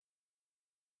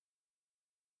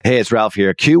Hey, it's Ralph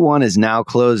here. Q1 is now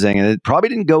closing and it probably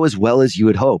didn't go as well as you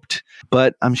had hoped,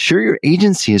 but I'm sure your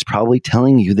agency is probably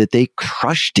telling you that they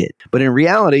crushed it. But in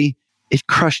reality, it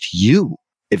crushed you.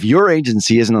 If your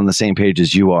agency isn't on the same page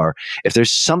as you are, if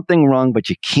there's something wrong, but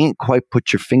you can't quite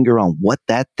put your finger on what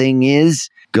that thing is,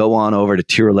 go on over to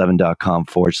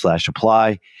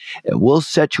tier11.com/apply. And we'll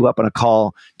set you up on a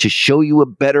call to show you a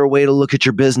better way to look at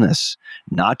your business.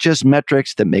 Not just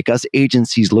metrics that make us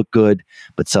agencies look good,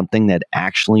 but something that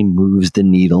actually moves the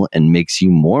needle and makes you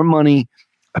more money,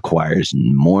 acquires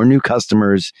more new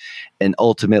customers, and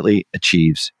ultimately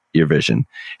achieves your vision.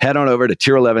 Head on over to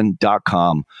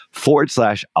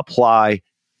tier11.com/apply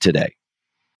today.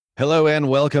 Hello and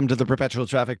welcome to the Perpetual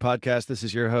Traffic Podcast. This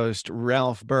is your host,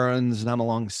 Ralph Burns, and I'm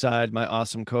alongside my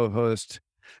awesome co-host,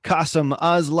 Qasim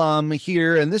Aslam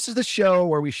here. And this is the show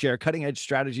where we share cutting-edge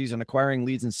strategies on acquiring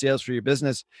leads and sales for your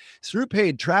business through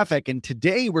paid traffic. And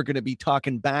today we're going to be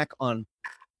talking back on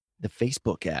the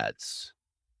Facebook ads.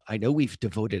 I know we've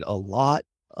devoted a lot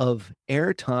of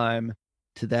airtime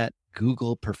to that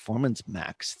Google Performance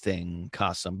Max thing,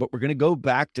 Qasim, but we're going to go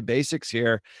back to basics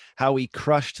here, how we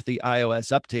crushed the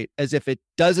iOS update as if it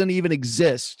doesn't even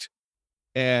exist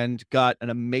and got an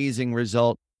amazing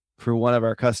result for one of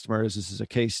our customers. This is a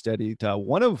case study,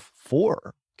 one of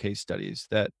 4 case studies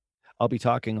that I'll be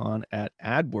talking on at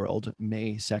AdWorld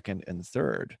May 2nd and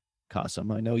 3rd.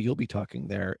 Qasim, I know you'll be talking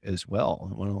there as well.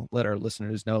 I want to let our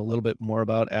listeners know a little bit more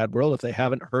about AdWorld if they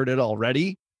haven't heard it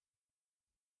already.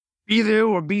 Be there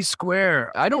or be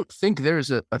square. I don't think there's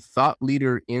a thought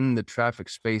leader in the traffic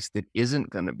space that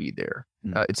isn't going to be there.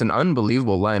 It's an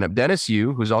unbelievable lineup. Dennis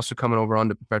Yu, who's also coming over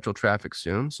onto Perpetual Traffic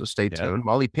soon, so stay tuned.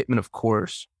 Molly Pittman, of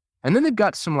course. And then they've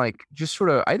got some just sort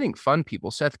of, I think, fun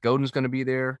people. Seth Godin's going to be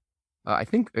there. I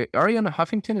think Ariana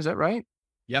Huffington, is that right?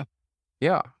 Yeah.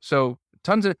 Yeah. So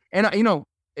tons of, and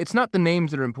it's not the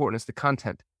names that are important, it's the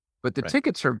content. But the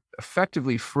tickets are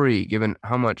effectively free given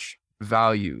how much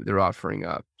value they're offering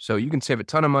up. So you can save a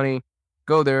ton of money,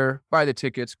 go there, buy the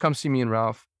tickets, come see me and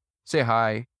Ralph, say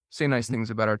hi, say nice things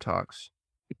about our talks.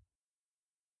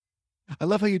 I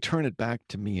love how you turn it back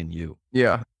to me and you.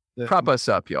 Yeah. Prop us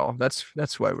up, y'all.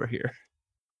 That's why we're here.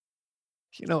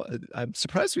 I'm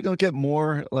surprised we don't get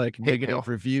more negative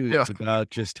reviews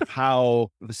about just how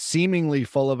seemingly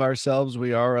full of ourselves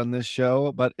we are on this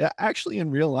show. But actually in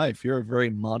real life, you're a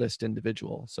very modest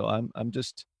individual. So I'm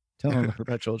just telling the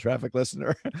Perpetual Traffic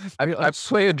listener. I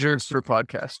play a jerk for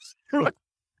podcasts.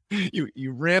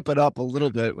 You ramp it up a little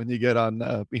bit when you get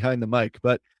on behind the mic.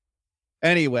 But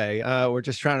anyway, we're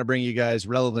just trying to bring you guys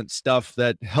relevant stuff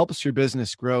that helps your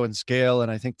business grow and scale.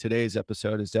 And I think today's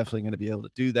episode is definitely going to be able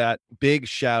to do that. Big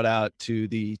shout out to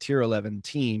the Tier 11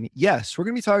 team. Yes, we're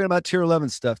going to be talking about Tier 11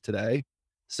 stuff today.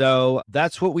 So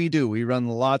that's what we do. We run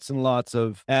lots and lots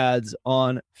of ads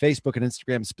on Facebook and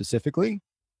Instagram specifically.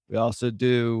 We also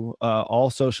do all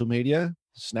social media,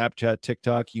 Snapchat,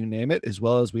 TikTok, you name it, as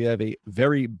well as we have a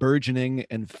very burgeoning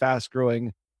and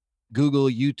fast-growing Google,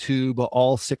 YouTube,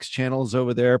 all 6 channels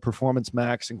over there, Performance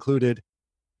Max included.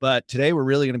 But today we're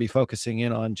really going to be focusing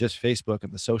in on just Facebook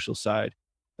and the social side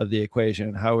of the equation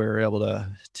and how we were able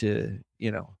to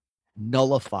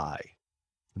nullify,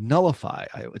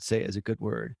 I would say is a good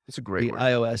word. It's a great the word.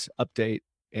 iOS update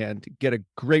and get a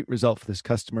great result for this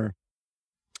customer.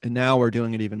 And now we're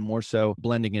doing it even more so,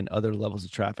 blending in other levels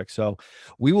of traffic. So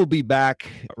we will be back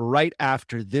right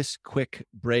after this quick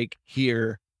break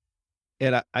here.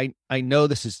 And I know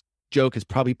this joke is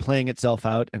probably playing itself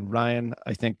out. And Ryan,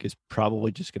 I think, is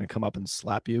probably just going to come up and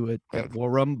slap you at War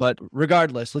Room. But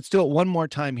regardless, let's do it one more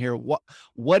time here.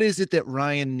 What is it that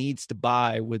Ryan needs to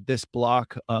buy with this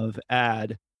block of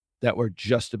ad that we're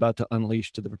just about to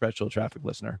unleash to the Perpetual Traffic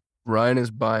listener? Ryan is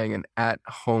buying an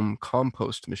at-home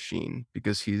compost machine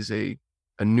because he's a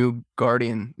new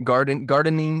gardening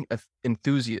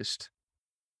enthusiast.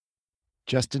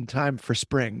 Just in time for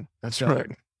spring. That's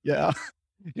right. Yeah.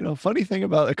 Funny thing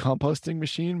about a composting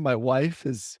machine, my wife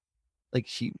is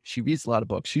she reads a lot of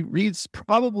books. She reads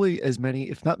probably as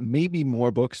many, if not maybe more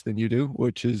books than you do,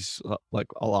 which is a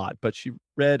lot. But she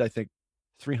read, I think,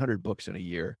 300 books in a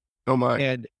year. Oh my.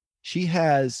 And she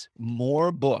has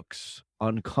more books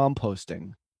on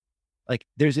composting.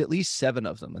 There's at least 7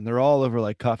 of them, and they're all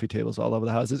over coffee tables all over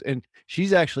the houses. And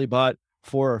she's actually bought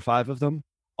 4 or 5 of them,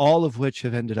 all of which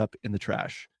have ended up in the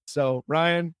trash. So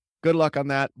Ryan, good luck on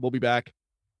that. We'll be back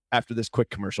after this quick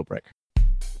commercial break.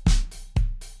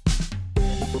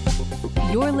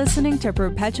 You're listening to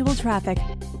Perpetual Traffic.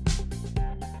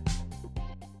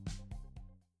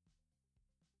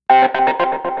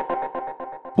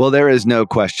 Well, there is no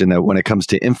question that when it comes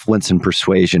to influence and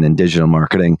persuasion in digital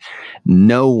marketing,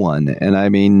 no one, and I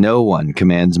mean no one,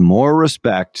 commands more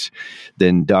respect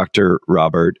than Dr.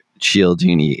 Robert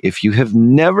Cialdini. If you have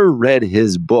never read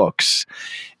his books,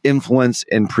 Influence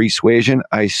and Persuasion,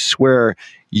 I swear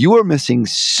you are missing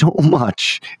so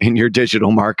much in your digital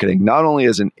marketing, not only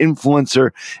as an influencer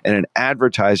and an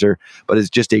advertiser, but as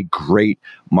just a great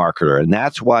marketer. And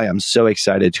that's why I'm so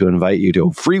excited to invite you to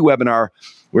a free webinar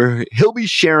where he'll be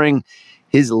sharing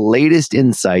his latest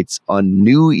insights on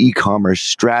new e-commerce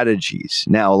strategies.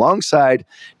 Now, alongside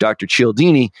Dr.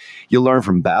 Cialdini, you'll learn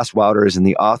from Bass Wouters and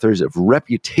the authors of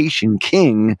Reputation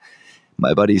King,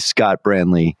 my buddies Scott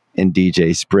Branley and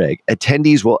DJ Sprigg.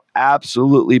 Attendees will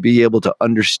absolutely be able to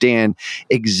understand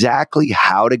exactly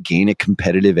how to gain a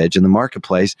competitive edge in the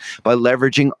marketplace by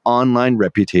leveraging online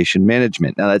reputation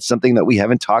management. Now, that's something that we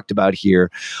haven't talked about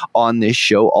here on this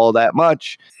show all that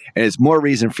much. And it's more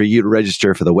reason for you to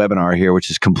register for the webinar here, which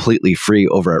is completely free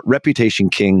over at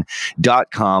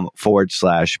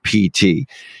reputationking.com/PT.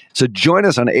 So join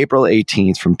us on April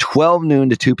 18th from 12 noon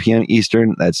to 2 p.m.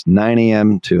 Eastern. That's 9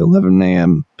 a.m. to 11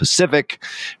 a.m. Pacific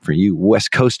for you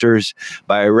West Coasters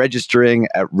by registering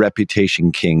at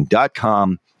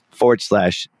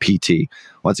reputationking.com/PT.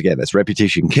 Once again, that's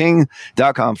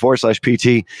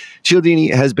reputationking.com/PT.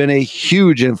 Cialdini has been a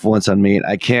huge influence on me, and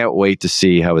I can't wait to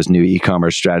see how his new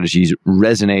e-commerce strategies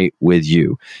resonate with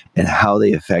you and how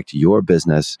they affect your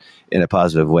business in a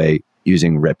positive way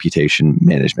using reputation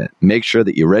management. Make sure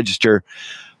that you register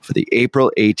for the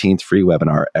April 18th free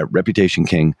webinar at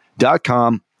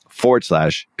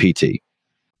reputationking.com/PT.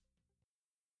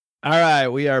 All right,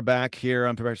 we are back here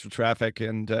on Perpetual Traffic,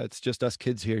 and it's just us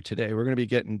kids here today. We're going to be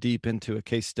getting deep into a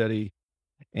case study,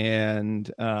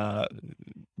 and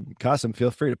Qasim,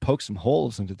 feel free to poke some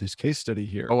holes into this case study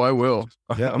here. Oh, I will.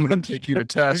 Yeah. I'm going to take you to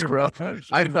task, Ralph.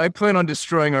 I plan on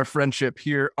destroying our friendship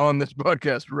here on this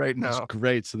podcast right now. That's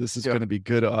great. So this is going to be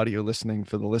good audio listening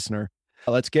for the listener.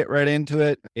 Let's get right into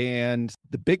it. And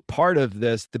the big part of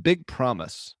this, the big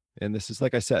promise, and this is,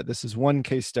 like I said, this is one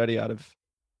case study out of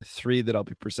 3 that I'll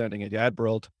be presenting at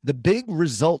AdWorld. The big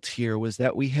result here was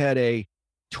that we had a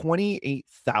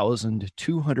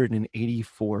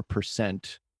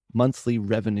 28,284% monthly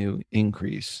revenue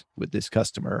increase with this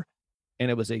customer.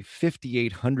 And it was a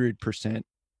 5,800%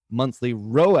 monthly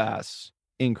ROAS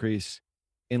increase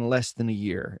in less than a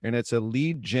year. And it's a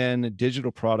lead gen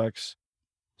digital products,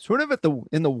 sort of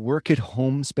in the work at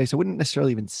home space. I wouldn't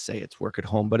necessarily even say it's work at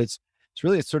home, but it's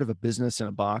sort of a business in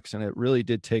a box. And it really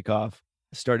did take off.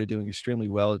 Started doing extremely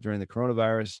well during the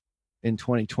coronavirus in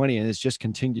 2020, and it's just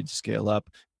continued to scale up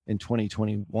in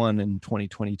 2021 and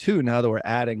 2022. Now that we're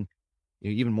adding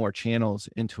even more channels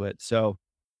into it. So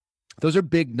those are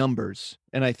big numbers.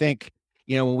 And I think,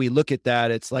 when we look at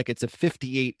that, it's like it's a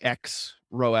 58x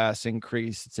ROAS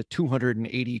increase. It's a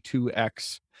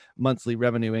 282x monthly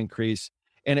revenue increase.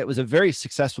 And it was a very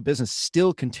successful business,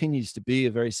 still continues to be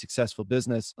a very successful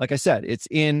business. Like I said, it's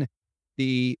in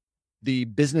the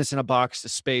business in a box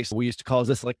space. We used to call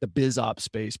this like the biz op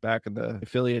space back in the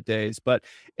affiliate days. But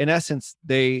in essence,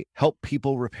 they help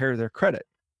people repair their credit.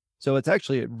 So it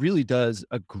really does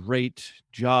a great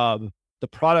job. The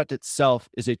product itself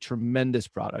is a tremendous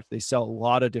product. They sell a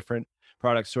lot of different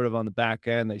products sort of on the back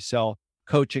end. They sell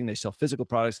coaching, they sell physical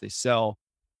products, they sell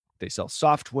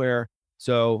software.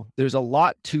 So there's a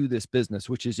lot to this business,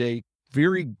 which is a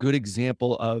very good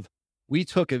example of, we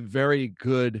took a very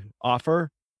good offer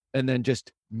and then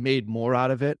just made more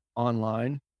out of it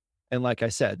online. And like I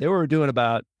said, they were doing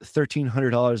about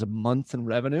 $1,300 a month in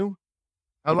revenue.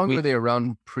 How long were they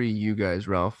around pre you guys,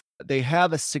 Ralph? They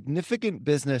have a significant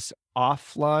business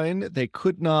offline. They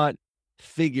could not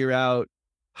figure out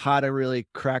how to really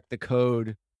crack the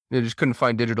code. They just couldn't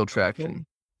find digital traction.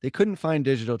 They couldn't find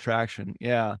digital traction.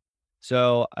 Yeah.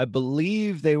 So I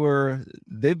believe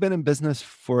they've been in business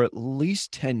for at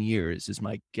least 10 years is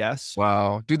my guess.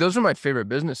 Wow. Dude, those are my favorite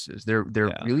businesses. They're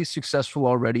really successful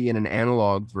already in an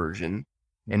analog version,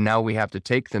 and now we have to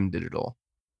take them digital.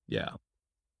 Yeah.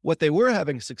 What they were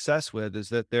having success with is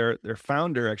that their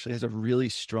founder actually has a really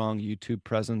strong YouTube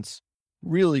presence,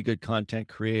 really good content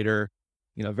creator,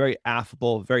 very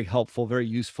affable, very helpful, very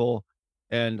useful.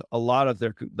 And a lot of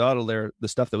the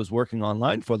stuff that was working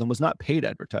online for them was not paid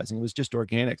advertising. It was just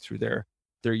organic through their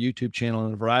YouTube channel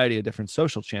and a variety of different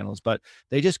social channels, but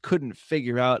they just couldn't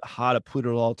figure out how to put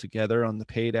it all together on the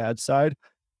paid ad side.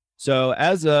 So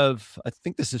as of, I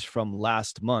think this is from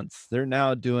last month, they're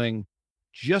now doing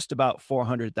just about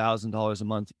 $400,000 a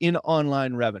month in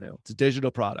online revenue. It's a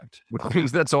digital product. Which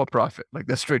means that's all profit. Like,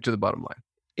 that's straight to the bottom line.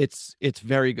 It's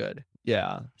very good.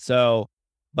 Yeah. So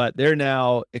but they're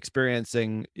now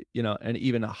experiencing, an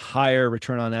even a higher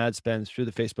return on ad spend through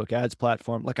the Facebook ads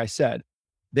platform. Like I said,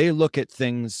 they look at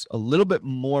things a little bit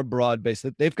more broad-based.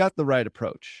 They've got the right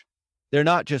approach. They're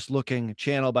not just looking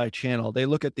channel by channel. They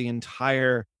look at the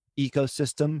entire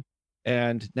ecosystem.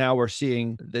 And now we're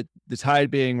seeing the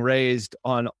tide being raised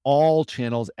on all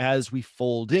channels as we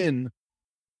fold in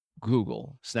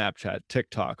Google, Snapchat,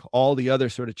 TikTok, all the other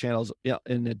sort of channels,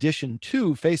 in addition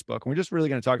to Facebook. And we're just really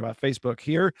going to talk about Facebook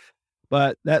here.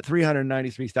 But that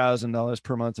 $393,000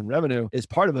 per month in revenue is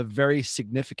part of a very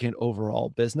significant overall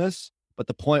business. But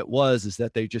the point is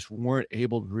that they just weren't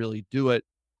able to really do it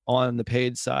on the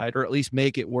paid side, or at least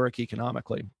make it work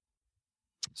economically.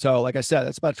 So like I said,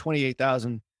 that's about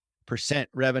 28,000%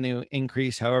 revenue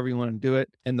increase, however you want to do it.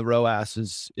 And the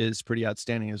ROAS is pretty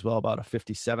outstanding as well, about a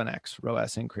 57x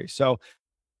ROAS increase. So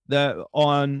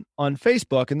on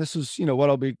Facebook, and this is, what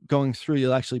I'll be going through,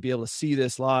 you'll actually be able to see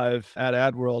this live at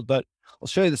AdWorld, but I'll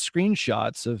show you the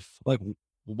screenshots of like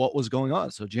what was going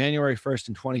on. So January 1st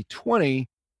in 2020,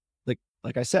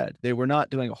 like I said, they were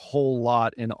not doing a whole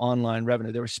lot in online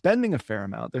revenue. They were spending a fair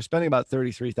amount. They're spending about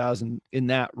 33,000 in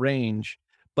that range.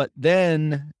 But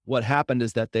then what happened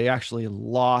is that they actually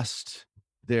lost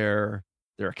their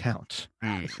account.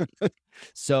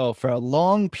 So for a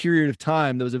long period of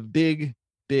time, there was a big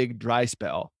dry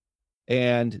spell,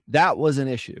 and that was an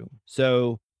issue.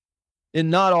 So in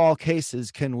not all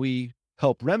cases can we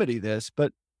help remedy this,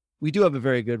 but we do have a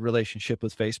very good relationship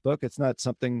with Facebook. It's not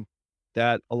something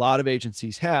that a lot of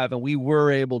agencies have, and we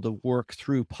were able to work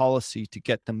through policy to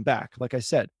get them back. Like I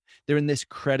said, they're in this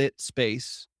credit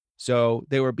space. So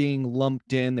they were being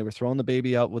lumped in, they were throwing the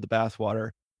baby out with the bathwater.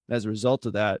 And as a result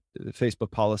of that, the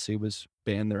Facebook policy was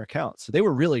ban their accounts. So they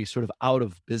were really sort of out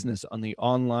of business on the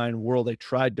online world. They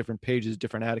tried different pages,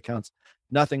 different ad accounts.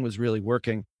 Nothing was really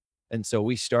working. And so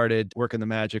we started working the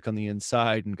magic on the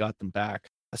inside and got them back.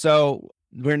 So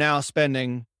we're now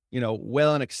spending,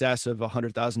 well in excess of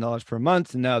 $100,000 per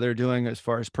month. And now they're doing, as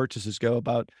far as purchases go,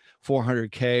 about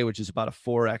 $400K, which is about a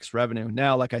 4x revenue.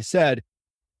 Now, like I said,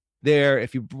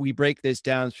 we break this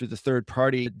down through the third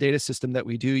party data system that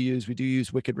we do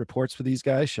use Wicked Reports for these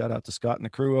guys. Shout out to Scott and the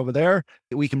crew over there.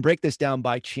 We can break this down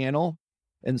by channel.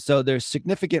 And so there's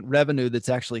significant revenue that's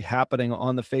actually happening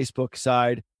on the Facebook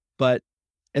side. But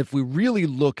if we really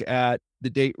look at the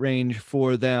date range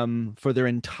for them, for their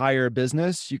entire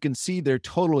business, you can see their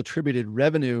total attributed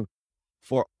revenue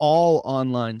for all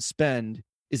online spend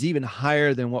is even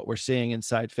higher than what we're seeing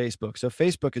inside Facebook. So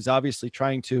Facebook is obviously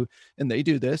trying to, and they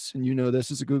do this, and this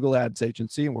is a Google Ads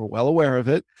agency, and we're well aware of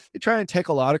it. They try and take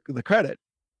a lot of the credit,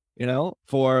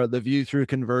 for the view through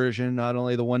conversion, not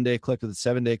only the 1-day click, but the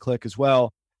 7-day click as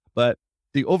well. But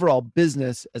the overall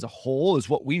business as a whole is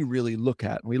what we really look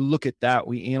at. And we look at that,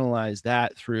 we analyze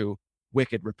that through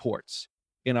Wicked Reports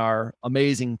in our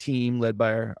amazing team led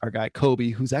by our guy,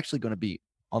 Kobe, who's actually going to be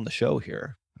on the show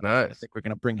here. Nice. I think we're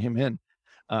going to bring him in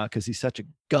because he's such a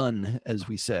gun, as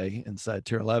we say inside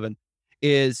Tier 11,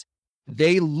 is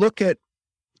they look at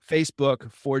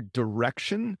Facebook for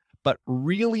direction, but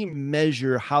really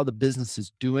measure how the business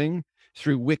is doing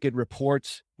through Wicked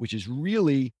Reports, which is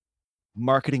really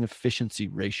marketing efficiency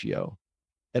ratio.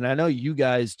 And I know you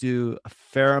guys do a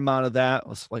fair amount of that,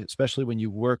 especially when you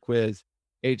work with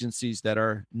agencies that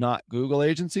are not Google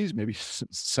agencies. Maybe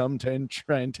some tend to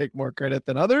try and take more credit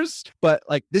than others, but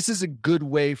this is a good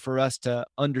way for us to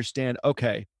understand,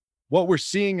 okay, what we're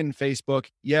seeing in Facebook,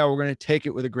 we're going to take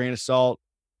it with a grain of salt.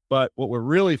 But what we're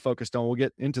really focused on, we'll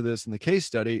get into this in the case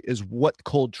study, is what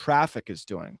cold traffic is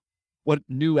doing, what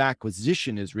new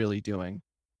acquisition is really doing,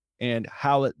 and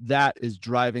how that is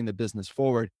driving the business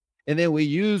forward. And then we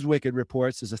use Wicked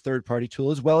Reports as a third-party tool,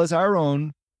 as well as our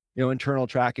own, internal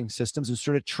tracking systems, and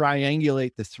sort of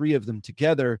triangulate the three of them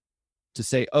together to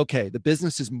say, okay, the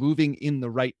business is moving in the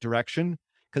right direction.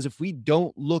 Because if we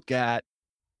don't look at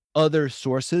other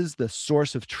sources, the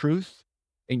source of truth,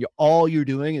 and all you're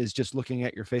doing is just looking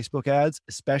at your Facebook ads,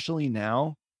 especially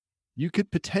now, you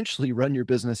could potentially run your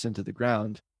business into the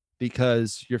ground,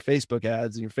 because your Facebook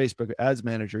ads and your Facebook ads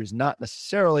manager is not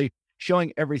necessarily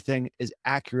showing everything as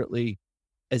accurately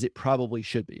as it probably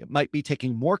should be. It might be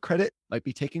taking more credit, might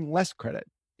be taking less credit.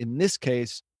 In this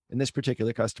case, in this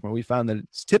particular customer, we found that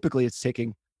it's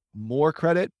taking more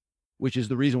credit, which is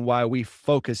the reason why we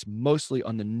focus mostly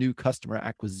on the new customer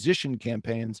acquisition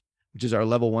campaigns, which is our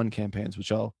level 1 campaigns,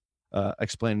 which I'll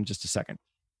explain in just a second.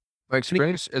 My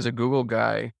experience as a Google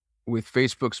guy with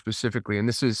Facebook specifically, and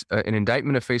this is an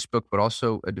indictment of Facebook, but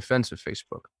also a defense of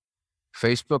Facebook.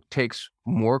 Facebook takes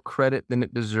more credit than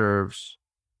it deserves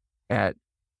at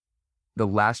the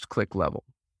last click level.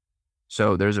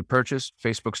 So there's a purchase,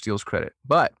 Facebook steals credit.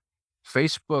 But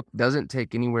Facebook doesn't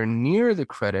take anywhere near the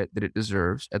credit that it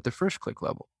deserves at the first click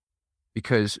level,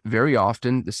 because very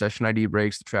often the session ID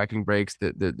breaks, the tracking breaks,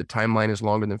 the timeline is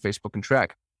longer than Facebook can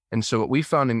track. And so what we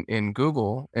found in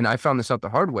Google, and I found this out the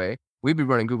hard way, we'd be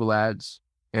running Google ads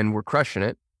and we're crushing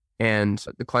it. And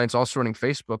the client's also running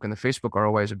Facebook, and the Facebook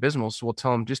ROI is abysmal. So we'll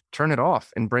tell them, just turn it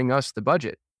off and bring us the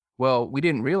budget. Well, we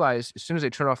didn't realize as soon as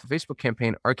they turn off the Facebook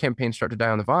campaign, our campaigns start to die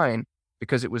on the vine,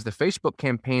 because it was the Facebook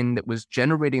campaign that was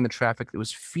generating the traffic that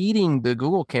was feeding the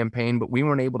Google campaign, but we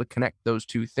weren't able to connect those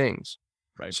two things.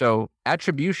 Right. So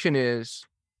attribution is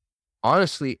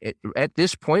honestly, at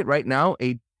this point right now,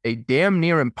 a damn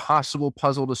near impossible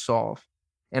puzzle to solve.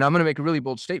 And I'm going to make a really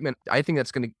bold statement. I think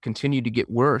that's going to continue to get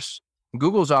worse.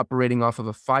 Google's operating off of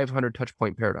a 500 touch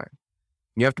point paradigm.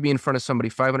 You have to be in front of somebody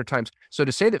 500 times. So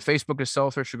to say that Facebook is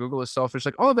selfish or Google is selfish,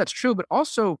 like, all of that's true, but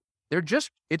also they're just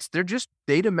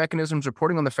data mechanisms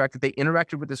reporting on the fact that they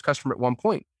interacted with this customer at one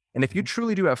point. And if you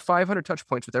truly do have 500 touch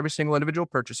points with every single individual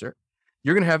purchaser,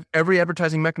 you're going to have every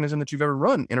advertising mechanism that you've ever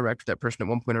run interact with that person at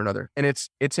one point or another. And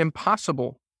it's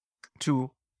impossible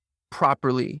to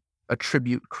properly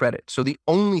attribute credit. So the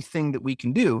only thing that we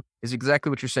can do is exactly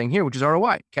what you're saying here, which is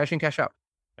ROI, cash in, cash out.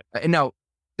 And now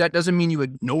that doesn't mean you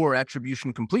ignore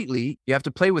attribution completely. You have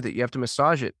to play with it. You have to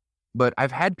massage it. But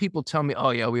I've had people tell me, oh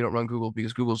yeah, we don't run Google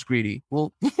because Google's greedy.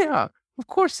 Well, yeah, of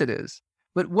course it is.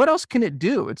 But what else can it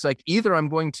do? It's like, either I'm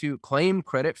going to claim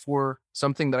credit for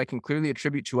something that I can clearly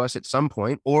attribute to us at some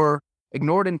point, or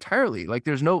ignore it entirely. Like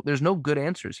there's no good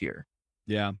answers here.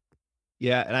 Yeah.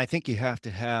 Yeah. And I think you have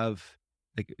to have,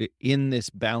 like, in this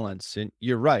balance, and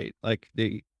you're right, like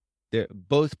they're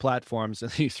both platforms,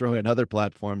 and you throw in other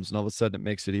platforms, and all of a sudden it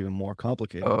makes it even more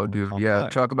complicated. Oh, dude. Yeah.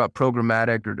 Talk about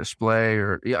programmatic or display,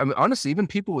 or I mean, honestly, even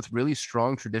people with really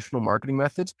strong traditional marketing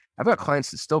methods. I've got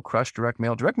clients that still crush direct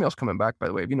mail. Direct mail's coming back, by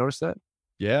the way. Have you noticed that?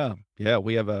 Yeah. Yeah.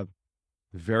 We have a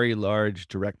very large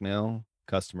direct mail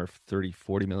customer,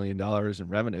 $30-40 million in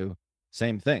revenue.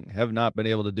 Same thing. Have not been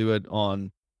able to do it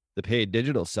on the paid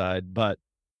digital side, but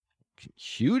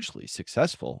hugely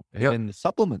successful in the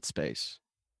supplement space.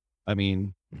 I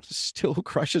mean, still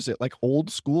crushes it, like old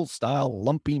school style,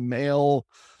 lumpy mail,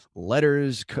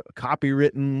 letters,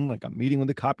 copywritten. Like, I'm meeting with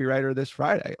the copywriter this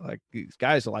Friday. Like, these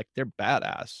guys are like, they're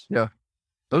badass. Yeah.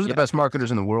 Those are the best marketers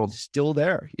in the world. Still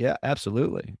there. Yeah,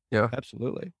 absolutely. Yeah,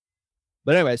 absolutely.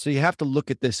 But anyway, so you have to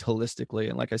look at this holistically.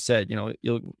 And like I said,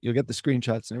 you'll get the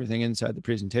screenshots and everything inside the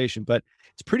presentation, but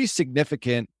it's pretty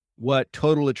significant what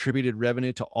total attributed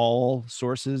revenue to all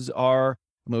sources are.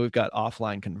 I mean, we've got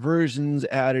offline conversions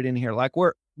added in here. Like,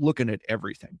 we're looking at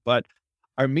everything, but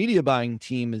our media buying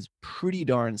team is pretty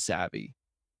darn savvy.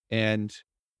 And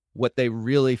what they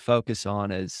really focus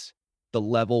on is the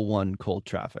level 1 cold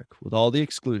traffic with all the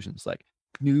exclusions, like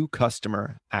new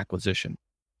customer acquisition,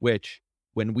 which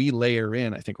when we layer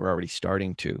in, I think we're already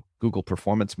starting to Google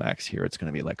Performance Max here. It's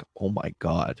going to be like, oh my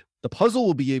God, the puzzle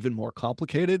will be even more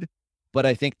complicated, but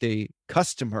I think the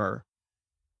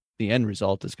end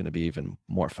result is going to be even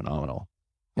more phenomenal.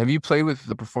 Have you played with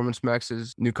the Performance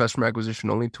Max's new customer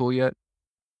acquisition only tool yet?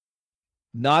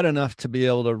 Not enough to be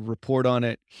able to report on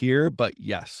it here, but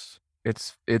yes,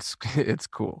 it's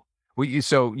cool.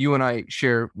 So you and I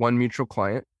share one mutual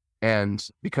client, and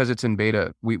because it's in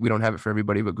beta, we don't have it for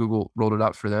everybody, but Google rolled it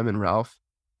out for them. And Ralph,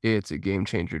 it's a game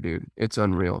changer, dude. It's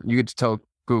unreal. You get to tell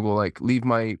Google, like, leave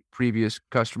my previous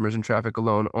customers and traffic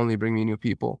alone, only bring me new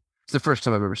people. It's the first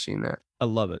time I've ever seen that. I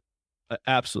love it. I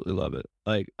absolutely love it.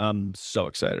 Like, I'm so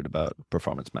excited about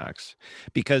Performance Max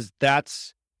because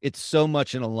it's so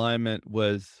much in alignment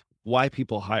with why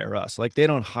people hire us. Like, they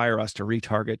don't hire us to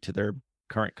retarget to their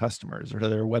current customers or to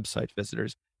their website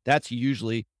visitors. That's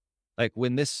usually, like,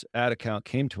 when this ad account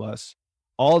came to us,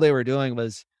 all they were doing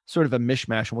was sort of a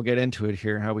mishmash. And we'll get into it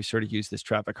here, how we sort of use this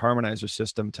traffic harmonizer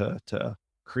system to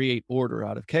create order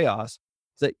out of chaos.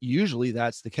 That usually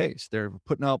that's the case. They're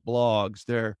putting out blogs,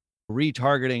 they're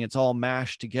retargeting, it's all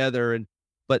mashed together,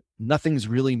 but nothing's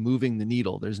really moving the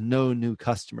needle. There's no new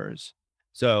customers.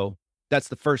 So that's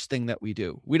the first thing that we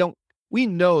do. We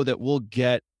know that we'll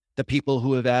get the people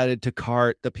who have added to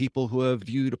cart, the people who have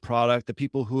viewed a product, the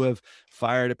people who have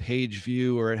fired a page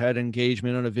view or had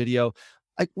engagement on a video.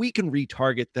 Like, we can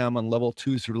retarget them on level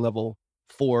 2 through level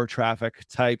 4 traffic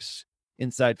types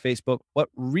inside Facebook. What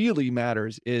really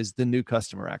matters is the new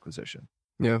customer acquisition.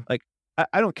 Yeah. Like,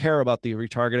 I don't care about the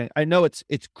retargeting. I know it's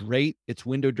great. It's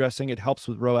window dressing. It helps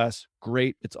with ROAS.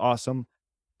 Great. It's awesome.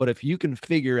 But if you can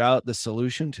figure out the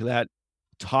solution to that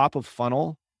top of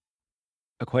funnel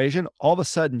equation, all of a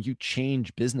sudden you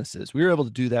change businesses. We were able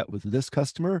to do that with this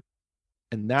customer.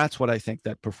 And that's what I think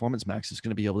that Performance Max is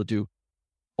going to be able to do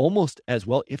almost as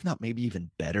well, if not maybe even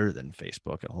better than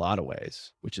Facebook in a lot of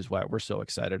ways, which is why we're so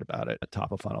excited about it at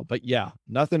top of funnel. But yeah,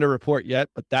 nothing to report yet,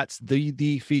 but that's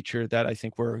the feature that I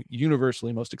think we're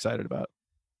universally most excited about.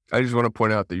 I just want to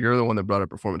point out that you're the one that brought up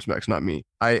Performance Max, not me.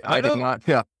 I did not.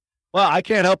 Yeah. Well, I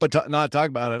can't help but not talk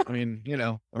about it. I mean,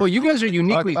 Well, you guys are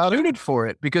uniquely suited for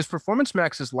it because Performance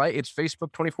Max is it's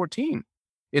Facebook 2014.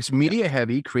 It's media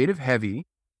heavy, creative heavy.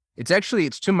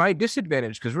 It's to my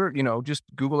disadvantage because we're, just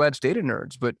Google Ads data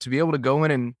nerds, but to be able to go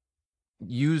in and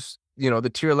use,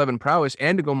 the tier 11 prowess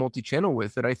and to go multi-channel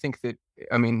with it, I think that,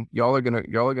 y'all are going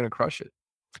to crush it.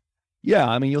 Yeah.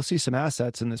 I mean, you'll see some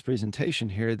assets in this presentation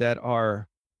here that are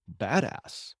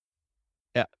badass.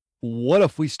 Yeah. What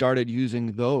if we started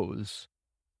using those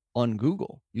on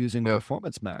Google, using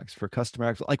Performance Max for customer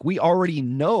acquisition? Like, we already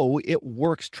know it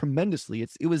works tremendously.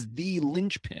 It was the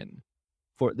linchpin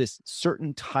for this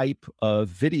certain type of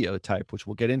video type, which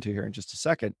we'll get into here in just a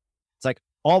second. It's like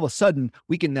all of a sudden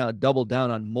we can now double down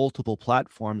on multiple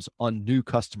platforms on new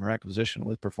customer acquisition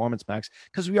with Performance Max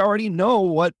because we already know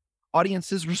what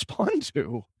audiences respond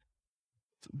to.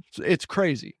 It's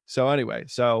crazy. So anyway,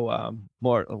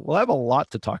 we'll have a lot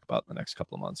to talk about in the next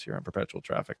couple of months here on Perpetual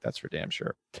Traffic. That's for damn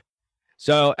sure.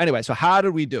 So anyway, so how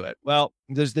did we do it? Well,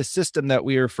 there's this system that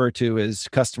we refer to as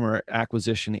customer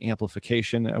acquisition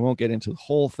amplification. I won't get into the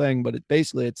whole thing, but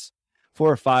it's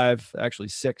 4 or 5, actually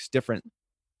 6 different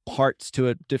parts to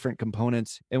it, different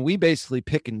components. And we basically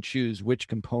pick and choose which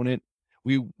component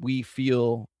we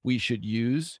feel we should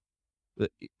use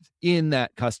in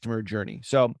that customer journey.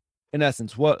 So in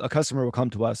essence, what a customer will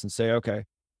come to us and say, okay,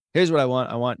 here's what I want.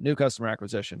 I want new customer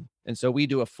acquisition. And so we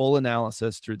do a full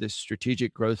analysis through this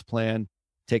strategic growth plan.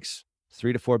 It takes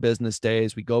 3 to 4 business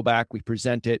days. We go back, we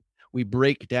present it, we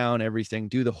break down everything,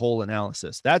 do the whole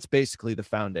analysis. That's basically the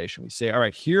foundation. We say, all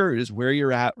right, here is where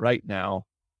you're at right now.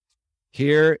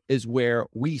 Here is where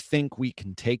we think we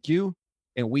can take you.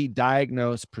 And we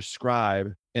diagnose,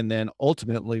 prescribe, and then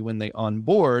ultimately when they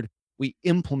onboard, we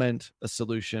implement a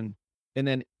solution and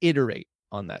then iterate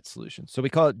on that solution. So we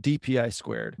call it DPI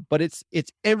squared, but it's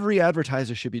every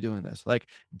advertiser should be doing this. Like,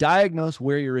 diagnose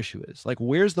where your issue is. Like,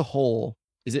 where's the hole?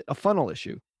 Is it a funnel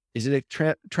issue? Is it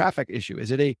a traffic issue?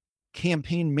 Is it a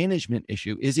campaign management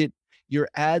issue? Is it your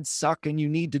ads suck and you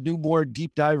need to do more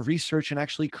deep dive research and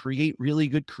actually create really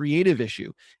good creative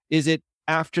issue? Is it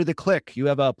after the click, you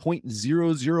have a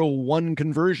 0.001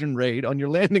 conversion rate on your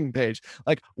landing page?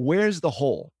 Like, where's the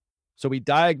hole? So we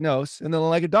diagnose, and then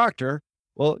like a doctor,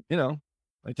 well,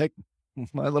 I take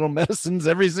my little medicines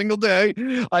every single day.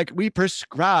 Like, we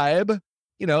prescribe,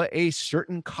 a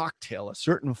certain cocktail, a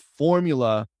certain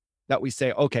formula that we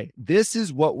say, okay, this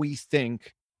is what we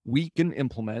think we can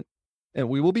implement, and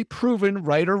we will be proven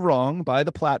right or wrong by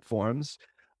the platforms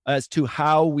as to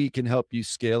how we can help you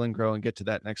scale and grow and get to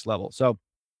that next level. So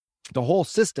the whole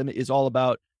system is all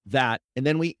about that. And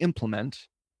then we implement.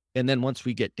 And then once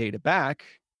we get data back,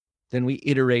 then we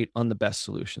iterate on the best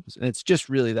solutions. And it's just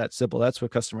really that simple. That's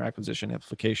what customer acquisition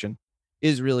amplification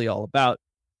is really all about.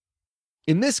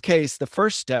 In this case, the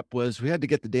first step was we had to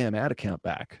get the damn ad account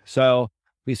back. So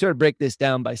we sort of break this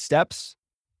down by steps.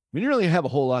 We didn't really have a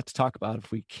whole lot to talk about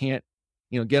if we can't,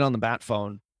 get on the bat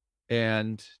phone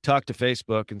and talk to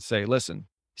Facebook and say, listen,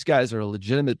 these guys are a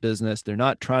legitimate business. They're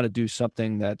not trying to do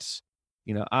something that's,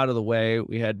 out of the way.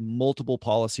 We had multiple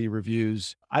policy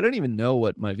reviews. I don't even know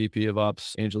what my VP of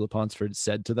Ops, Angela Ponsford,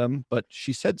 said to them, but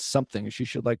she said something. She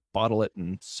should bottle it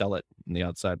and sell it in the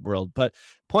outside world. But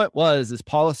point was, this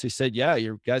policy said, yeah,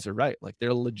 you guys are right. Like, they're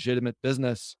a legitimate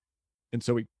business. And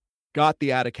so we got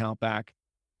the ad account back,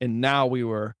 and now we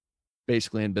were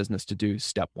basically in business to do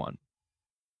step 1.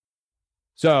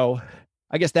 So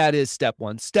I guess that is step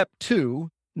 1. Step 2,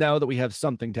 now that we have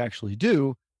something to actually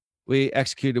do, we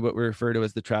executed what we refer to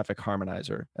as the traffic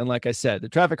harmonizer. And like I said, the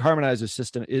traffic harmonizer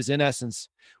system is, in essence,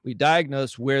 we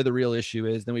diagnose where the real issue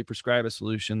is, then we prescribe a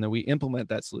solution, then we implement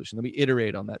that solution, then we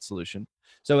iterate on that solution.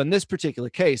 So in this particular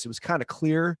case, it was kind of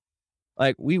clear,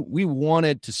 like we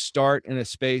wanted to start in a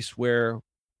space where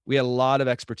we had a lot of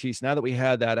expertise. Now that we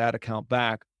had that ad account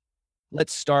back,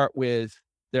 let's start with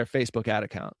their Facebook ad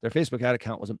account. Their Facebook ad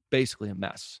account was basically a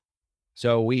mess.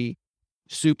 So we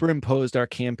superimposed our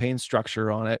campaign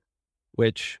structure on it,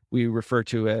 which we refer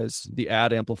to as the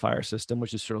ad amplifier system,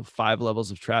 which is sort of 5 levels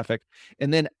of traffic.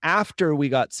 And then after we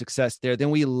got success there,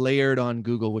 then we layered on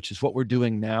Google, which is what we're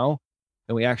doing now.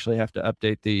 And we actually have to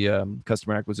update the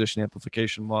customer acquisition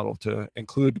amplification model to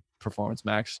include Performance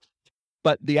Max.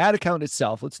 But the ad account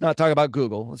itself, let's not talk about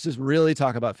Google. Let's just really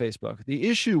talk about Facebook. The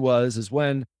issue is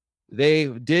when they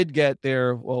did get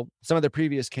some of their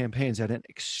previous campaigns had an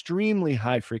extremely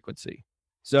high frequency.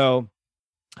 So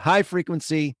high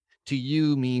frequency to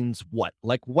you means what?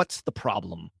 Like, what's the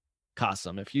problem,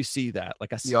 Qasim? If you see that, like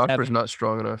The offer's not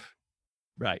strong enough.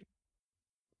 right.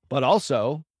 But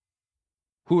also,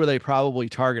 who are they probably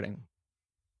targeting?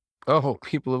 Oh,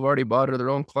 people have already bought it, their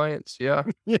own clients. Yeah.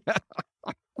 Yeah,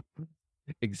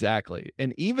 exactly.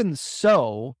 And even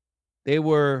so, they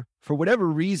were, for whatever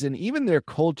reason, even their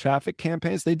cold traffic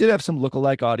campaigns, they did have some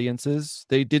lookalike audiences.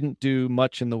 They didn't do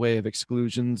much in the way of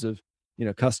exclusions of,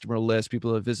 customer lists,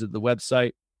 people who have visited the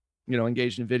website,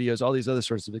 engaged in videos, all these other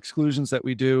sorts of exclusions that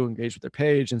we do, engage with their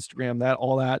page, Instagram, that,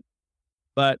 all that.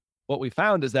 But what we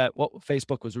found is that what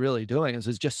Facebook was really doing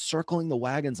is just circling the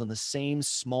wagons on the same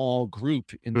small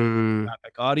group in the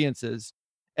traffic audiences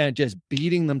and just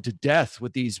beating them to death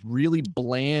with these really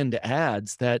bland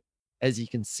ads that, as you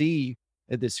can see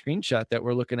at this screenshot that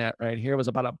we're looking at right here, was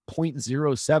about a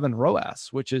 0.07 ROAS,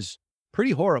 which is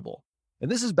pretty horrible. And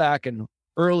this is back in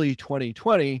early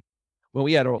 2020 when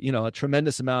we had a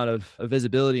tremendous amount of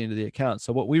visibility into the account.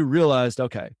 So what we realized,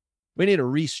 okay, we need a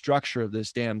restructure of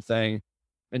this damn thing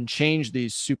and change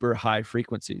these super high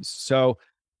frequencies. So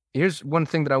here's one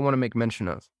thing that I want to make mention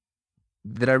of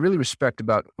that I really respect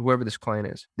about whoever this client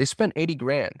is. They spent 80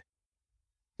 grand.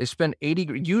 They spent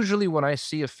 80. Usually when I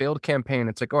see a failed campaign,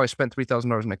 it's like, oh, I spent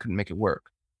 $3,000 and I couldn't make it work.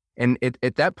 And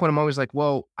at that point, I'm always like,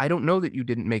 well, I don't know that you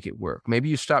didn't make it work. Maybe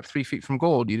you stopped 3 feet from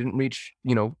gold. You didn't reach,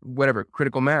 whatever,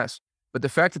 critical mass. But the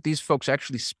fact that these folks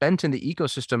actually spent in the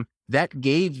ecosystem, that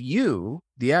gave you,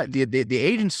 the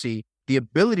agency, the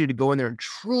ability to go in there and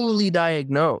truly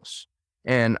diagnose.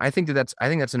 And I think that's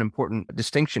an important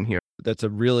distinction here. That's a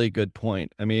really good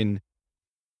point. I mean,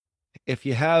 if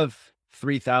you have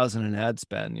 3,000 in ad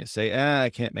spend, you say, I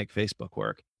can't make Facebook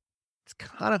work. It's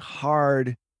kind of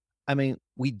hard. I mean,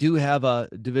 we do have a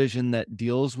division that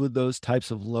deals with those types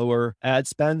of lower ad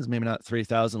spends, maybe not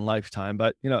 3,000 lifetime,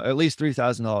 but at least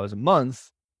 $3,000 a month.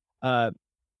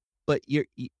 But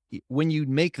when you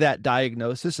make that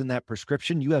diagnosis and that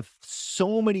prescription, you have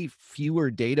so many fewer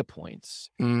data points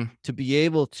to be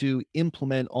able to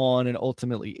implement on and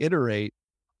ultimately iterate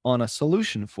on a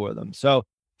solution for them. So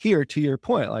here, to your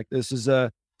point, like this is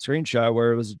a screenshot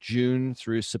where it was June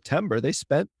through September, they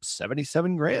spent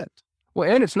 77 grand. Well,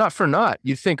 and it's not for naught.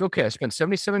 You think, okay, I spent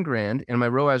 77 grand and my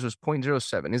ROAS was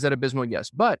 0.07. Is that abysmal? Yes.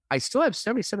 But I still have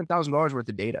 $77,000 worth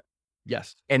of data.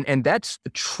 Yes. And that's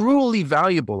truly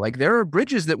valuable. Like there are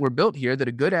bridges that were built here that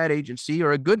a good ad agency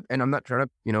or and I'm not trying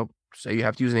to, say you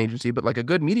have to use an agency, but like a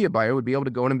good media buyer would be able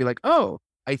to go in and be like, oh,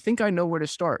 I think I know where to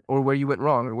start or where you went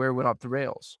wrong or where it went off the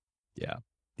rails. Yeah.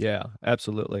 Yeah,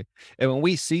 absolutely. And when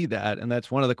we see that, and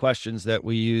that's one of the questions that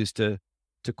we use to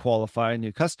qualify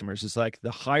new customers, is like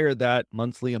the higher that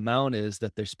monthly amount is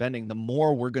that they're spending, the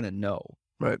more we're going to know.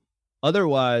 Right.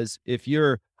 Otherwise, if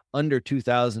you're under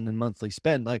 2,000 in monthly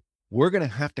spend, like we're going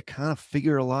to have to kind of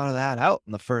figure a lot of that out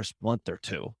in the first month or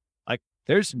two. Like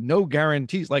there's no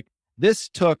guarantees. Like this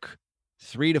took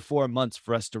 3 to 4 months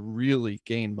for us to really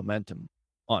gain momentum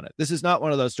on it. This is not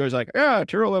one of those stories like,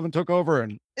 Tier 11 took over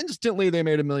and instantly they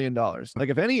made $1 million. Like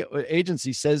if any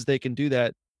agency says they can do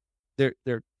that,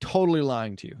 they're totally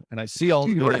lying to you. And I see all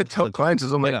what I tell clients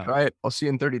is I'm like, all right, I'll see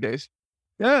you in 30 days.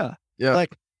 Yeah.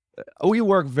 Like we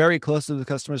work very closely with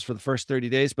customers for the first 30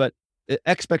 days, but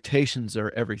expectations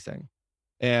are everything.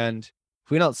 And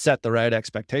if we don't set the right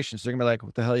expectations, they're gonna be like,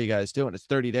 what the hell are you guys doing? It's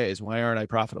 30 days. Why aren't I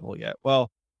profitable yet?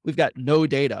 Well, we've got no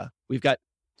data. We've got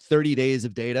 30 days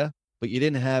of data, but you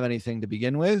didn't have anything to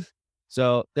begin with.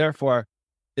 So therefore,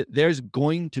 there's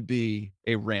going to be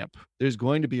a ramp. There's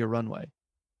going to be a runway.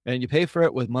 And you pay for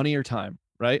it with money or time,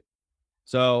 right?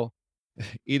 So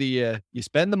either you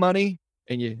spend the money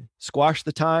and you squash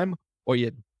the time, or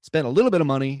you spend a little bit of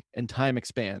money and time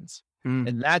expands.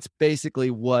 And that's basically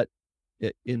what,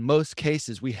 in most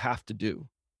cases, we have to do.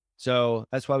 So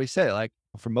that's why we say, like,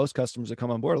 for most customers that come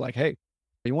on board, like, hey,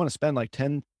 you want to spend like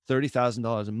 $10,000,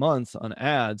 $30,000 a month on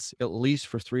ads, at least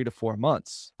for 3 to 4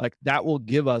 months. Like that will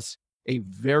give us a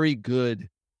very good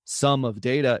sum of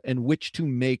data in which to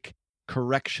make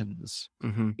corrections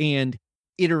and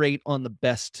iterate on the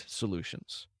best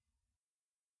solutions.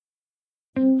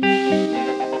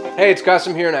 Hey, it's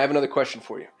Qasim here, and I have another question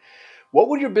for you. What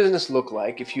would your business look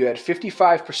like if you had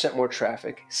 55% more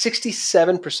traffic,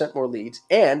 67% more leads,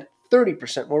 and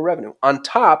 30% more revenue on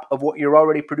top of what you're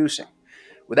already producing?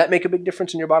 Would that make a big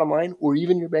difference in your bottom line or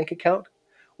even your bank account?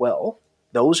 Well,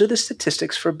 those are the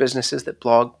statistics for businesses that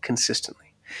blog consistently.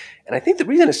 And I think the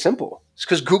reason is simple. It's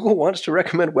because Google wants to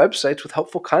recommend websites with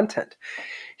helpful content.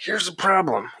 Here's the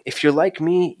problem. If you're like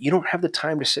me, you don't have the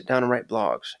time to sit down and write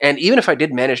blogs. And even if I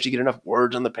did manage to get enough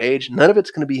words on the page, none of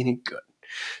it's going to be any good.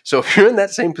 So if you're in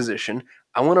that same position,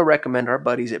 I want to recommend our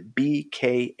buddies at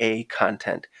BKA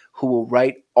Content, who will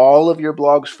write all of your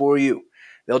blogs for you.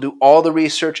 They'll do all the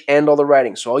research and all the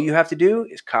writing. So all you have to do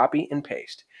is copy and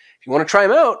paste. If you want to try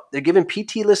them out, they're giving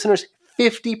PT listeners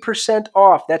 50%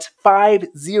 off. That's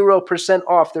 50%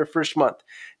 off their first month.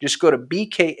 Just go to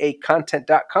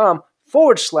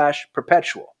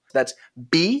bkacontent.com/perpetual. That's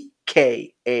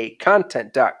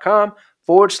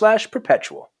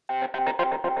bkacontent.com/perpetual.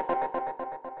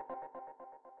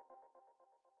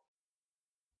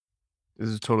 This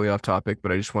is totally off topic,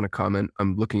 but I just want to comment.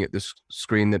 I'm looking at this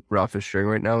screen that Ralph is sharing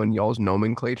right now, and y'all's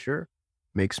nomenclature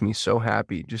makes me so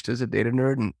happy just as a data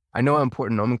nerd. And I know how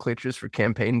important nomenclature is for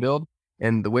campaign build.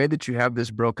 And the way that you have this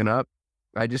broken up,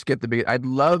 I just get the big, I'd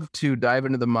love to dive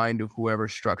into the mind of whoever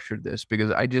structured this,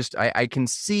 because I can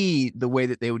see the way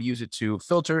that they would use it to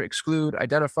filter, exclude,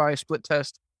 identify, split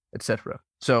test, etc.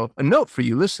 So a note for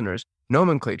you listeners,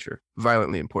 nomenclature,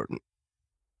 violently important.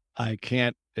 It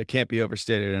can't be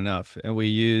overstated enough. And we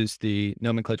use the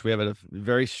nomenclature. We have a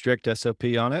very strict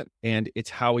SOP on it, and it's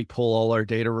how we pull all our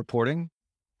data reporting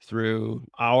through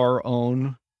our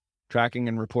own tracking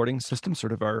and reporting system,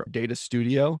 sort of our data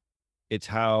studio. It's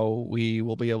how we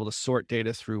will be able to sort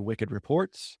data through Wicked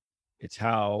Reports. It's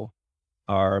how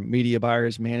our media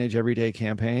buyers manage everyday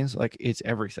campaigns. Like, it's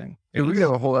everything. We could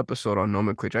have a whole episode on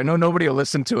nomenclature. I know nobody will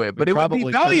listen to it, but it would be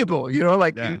valuable,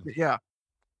 yeah.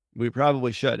 We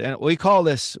probably should. And we call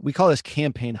this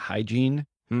campaign hygiene.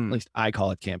 At least I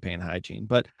call it campaign hygiene.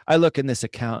 But I look in this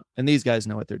account, and these guys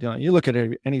know what they're doing. You look at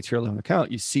any tier 11 account,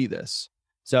 you see this.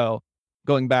 So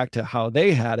going back to how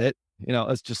they had it,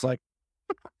 it's just like,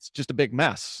 it's just a big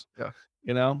mess. Yeah.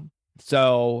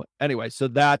 So anyway, so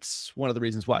that's one of the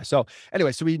reasons why. So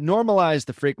anyway, so we normalized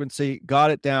the frequency,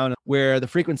 got it down where the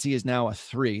frequency is now a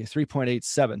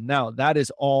 3.87. Now that is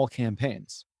all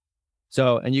campaigns.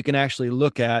 So, and you can actually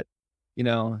look at,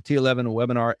 T11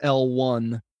 webinar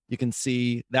L1, you can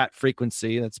see that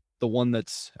frequency. That's the one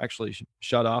that's actually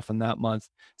shut off in that month.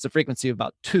 It's a frequency of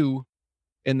about 2.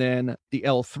 And then the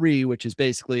L3, which is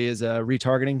basically is a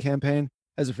retargeting campaign,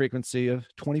 has a frequency of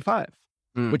 25,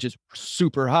 which is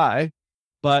super high.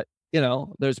 But,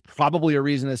 there's probably a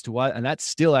reason as to why. And that's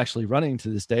still actually running to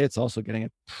this day. It's also getting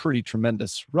a pretty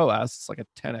tremendous ROAS. It's like a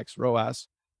 10x ROAS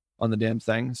on the damn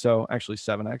thing. So actually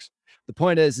 7x. The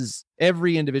point is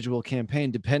every individual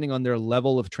campaign, depending on their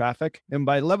level of traffic, and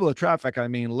by level of traffic, I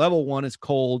mean level 1 is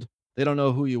cold. They don't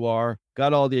know who you are,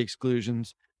 got all the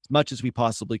exclusions as much as we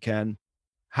possibly can.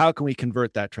 How can we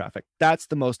convert that traffic? That's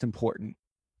the most important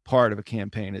part of a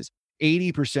campaign. Is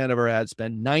 80% of our ad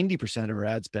spend, 90% of our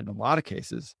ad spend in a lot of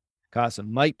cases, Qasim,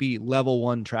 might be level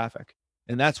 1 traffic.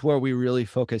 And that's where we really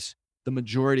focus the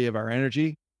majority of our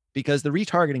energy, because the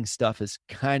retargeting stuff is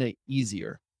kind of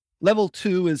easier. Level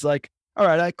 2 is like, all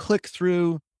right, I click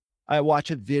through, I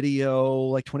watch a video,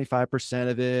 like 25%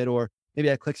 of it, or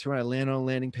maybe I click through and I land on a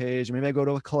landing page, or maybe I go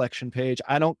to a collection page.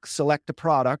 I don't select a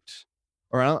product,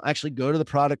 or I don't actually go to the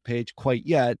product page quite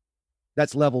yet.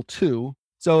 That's level 2.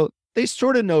 So they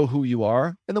sort of know who you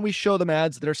are. And then we show them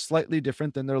ads that are slightly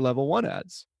different than their level 1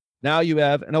 ads. Now you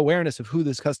have an awareness of who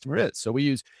this customer is. So we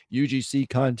use UGC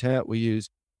content. We use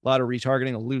a lot of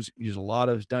retargeting. Use a lot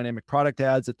of dynamic product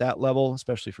ads at that level,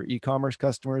 especially for e-commerce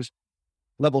customers.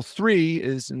 Level 3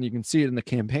 is, and you can see it in the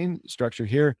campaign structure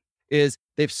here, is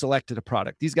they've selected a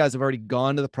product. These guys have already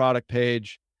gone to the product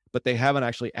page, but they haven't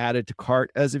actually added to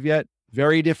cart as of yet.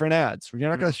 Very different ads. You're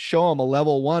not going to show them a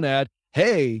level 1 ad.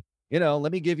 Hey,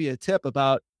 let me give you a tip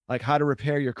about like how to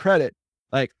repair your credit.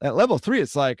 Like at level 3,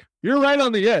 it's like, you're right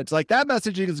on the edge. Like that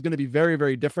messaging is going to be very,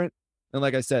 very different. And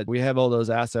like I said, we have all those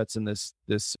assets in this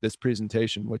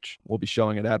presentation, which we'll be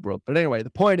showing at AdWorld. But anyway, the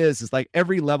point is like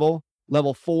every level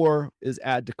 4 is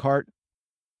add to cart,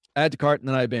 and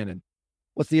then I abandon.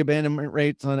 What's the abandonment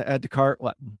rates on add to cart?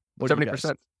 What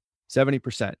 70%.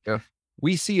 70%. Yeah.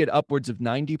 We see it upwards of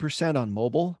 90% on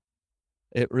mobile.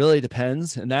 It really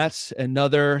depends. And that's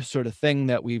another sort of thing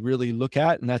that we really look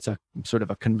at. And that's a sort of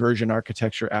a conversion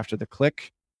architecture after the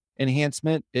click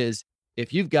enhancement is,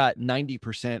 if you've got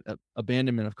 90%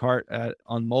 abandonment of cart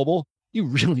on mobile, you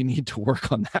really need to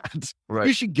work on that. Right.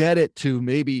 You should get it to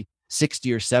maybe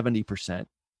 60 or 70%.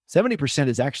 70%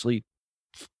 is actually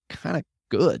kind of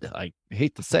good. I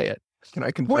hate to say it. Can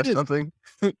I confess something?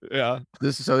 Yeah.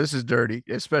 This is dirty,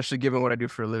 especially given what I do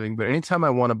for a living. But anytime I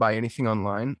want to buy anything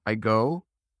online, I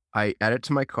add it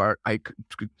to my cart, I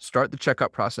start the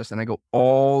checkout process, and I go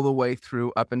all the way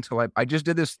through up until I just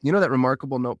did this, that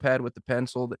remarkable notepad with the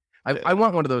pencil that I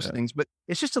want one of those things, but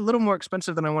it's just a little more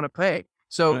expensive than I want to pay.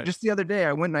 So just the other day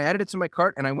I went and I added it to my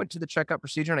cart, and I went to the checkout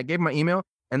procedure and I gave my email,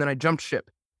 and then I jumped ship.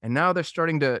 And now they're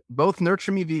starting to both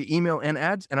nurture me via email and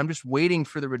ads. And I'm just waiting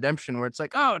for the redemption where it's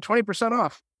like, oh, 20%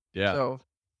 off. Yeah. So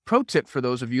pro tip for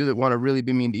those of you that want to really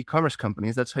be mean to e-commerce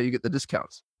companies, that's how you get the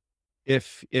discounts.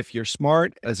 If you're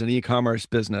smart as an e-commerce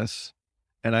business,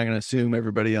 and I'm going to assume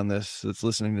everybody on this that's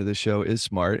listening to this show is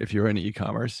smart, if you're in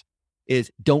e-commerce,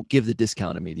 is don't give the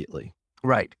discount immediately.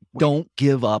 Right. Don't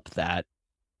give up that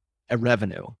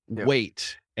revenue. Yeah.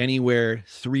 Wait anywhere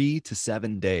 3 to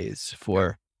 7 days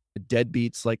for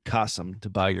deadbeats like Qasim to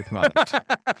buy your product.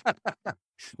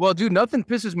 Well, dude, nothing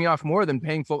pisses me off more than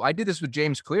paying full. I did this with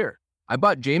James Clear. I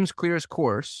bought James Clear's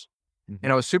course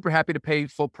and I was super happy to pay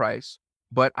full price,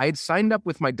 but I had signed up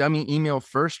with my dummy email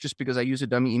first just because I use a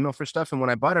dummy email for stuff. And when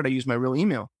I bought it, I used my real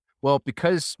email. Well,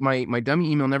 because my dummy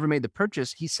email never made the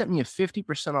purchase, he sent me a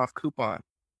 50% off coupon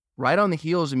right on the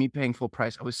heels of me paying full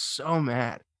price. I was so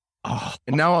mad. Oh,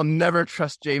 And now I'll never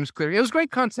trust James Clear. It was great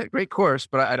content, great course,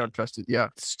 but I don't trust it. Yeah.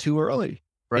 it's too early.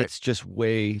 Right. It's just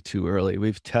way too early.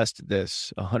 We've tested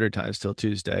this 100 times till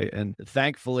Tuesday. And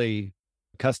thankfully,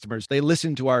 customers, they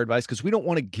listen to our advice because we don't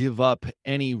want to give up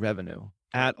any revenue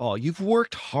at all. You've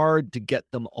worked hard to get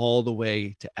them all the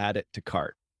way to add it to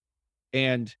cart.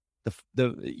 And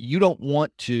you don't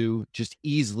want to just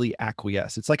easily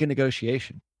acquiesce. It's like a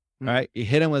negotiation, right? You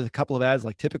hit them with a couple of ads.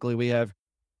 Like typically we have,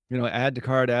 add to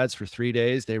cart ads for 3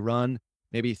 days. They run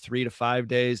maybe 3 to 5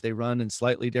 days. They run in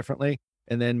slightly differently.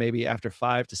 And then maybe after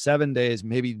 5 to 7 days,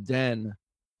 maybe then,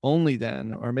 only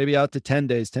then, or maybe out to 10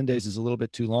 days, 10 days is a little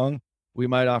bit too long, we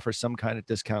might offer some kind of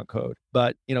discount code.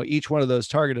 But, each one of those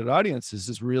targeted audiences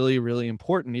is really, really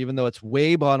important. Even though it's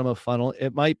way bottom of funnel,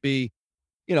 it might be,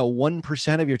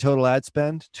 1% of your total ad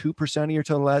spend, 2% of your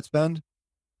total ad spend.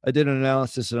 I did an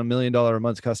analysis on $1 million a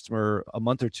month customer a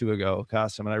month or two ago,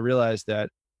 Qasim, and I realized that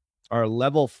our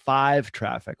level 5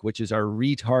 traffic, which is our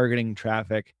retargeting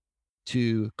traffic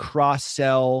to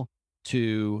cross-sell,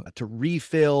 to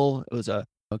refill. It was a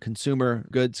consumer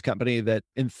goods company that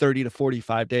in 30 to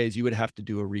 45 days, you would have to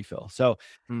do a refill. So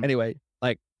anyway,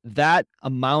 like that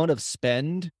amount of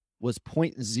spend was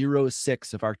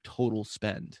 0.06 of our total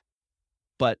spend.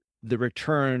 But the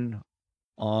return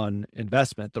on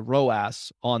investment, the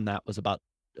ROAS on that was about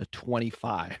a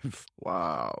 25.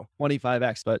 Wow.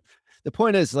 25x. But the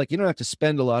point is, like, you don't have to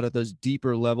spend a lot of those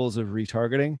deeper levels of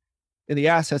retargeting. And the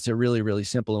assets are really, really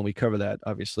simple. And we cover that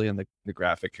obviously in the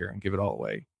graphic here and give it all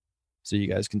away. So you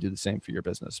guys can do the same for your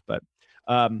business. But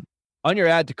on your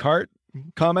add to cart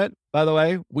comment, by the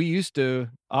way, we used to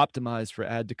optimize for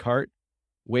add to cart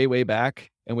way back.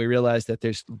 And we realized that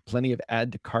there's plenty of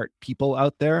add to cart people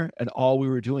out there. And all we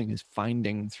were doing is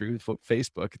finding through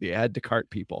Facebook the add to cart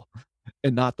people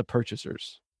and not the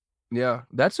purchasers. Yeah,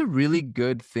 that's a really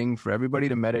good thing for everybody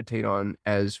to meditate on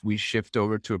as we shift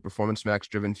over to a Performance Max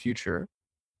driven future.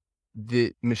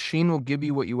 The machine will give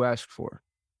you what you ask for.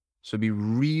 So be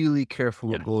really careful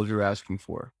what goals you're asking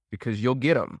for, because you'll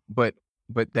get them, but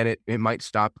then it might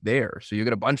stop there. So you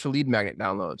get a bunch of lead magnet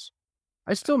downloads.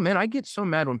 I get so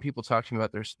mad when people talk to me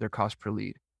about their cost per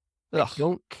lead. I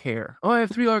don't care. Oh, I have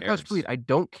 $3 cost per lead. I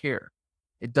don't care.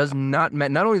 It does not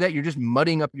matter. Not only that, you're just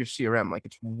mudding up your CRM. Like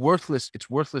it's worthless. It's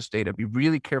worthless data. Be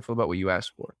really careful about what you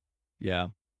ask for. Yeah.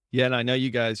 Yeah. And I know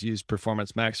you guys use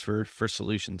Performance Max for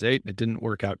Solutions 8. It didn't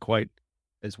work out quite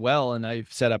as well. And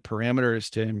I've set up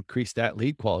parameters to increase that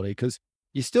lead quality, because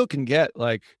you still can get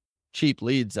like cheap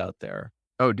leads out there.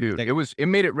 Oh, dude, it was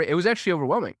actually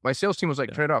overwhelming. My sales team was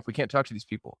like, turn it off. We can't talk to these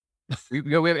people. we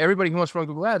have everybody who wants to run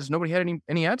Google Ads. Nobody had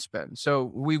any ad spend.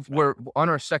 So we're on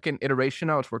our second iteration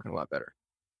now. It's working a lot better.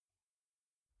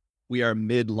 We are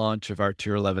mid-launch of our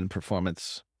Tier 11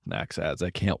 Performance Max ads. I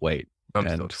can't wait.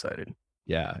 I'm so excited.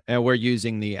 Yeah. And we're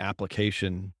using the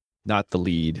application, not the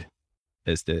lead,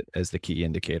 as the key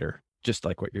indicator, just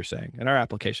like what you're saying. And our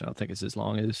application, I don't think is as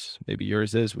long as maybe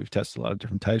yours is. We've tested a lot of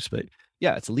different types, but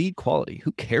yeah, it's lead quality.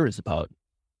 Who cares about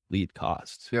lead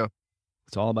costs? Yeah.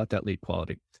 It's all about that lead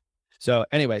quality. So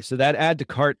anyway, so that add to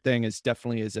cart thing is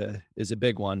definitely is a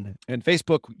big one. And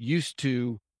Facebook used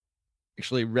to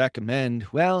actually recommend,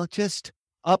 well, just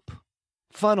up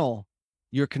funnel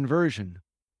your conversion.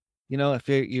 If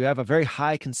you have a very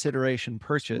high consideration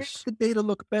purchase, make the data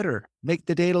look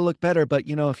better. But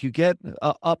if you get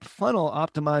up funnel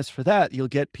optimized for that, you'll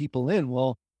get people in.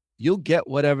 Well, you'll get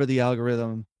whatever the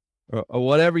algorithm or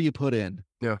whatever you put in.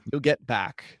 Yeah, you'll get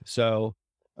back. So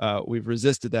we've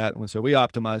resisted that. And so we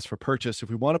optimize for purchase. If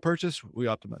we want to purchase, we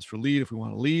optimize for lead. If we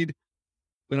want to lead,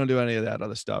 we don't do any of that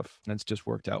other stuff. And it's just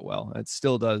worked out well. It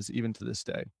still does even to this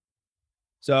day.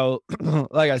 So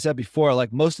like I said before,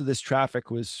 like most of this traffic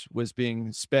was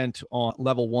being spent on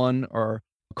level 1 or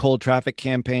cold traffic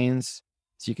campaigns.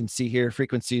 So you can see here,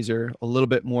 frequencies are a little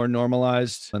bit more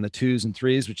normalized on the 2s and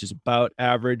 3s, which is about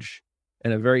average,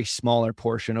 and a very smaller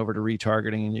portion over to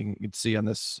retargeting. And you can see on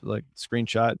this like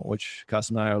screenshot, which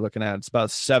Kasim and I are looking at, it's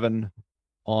about 7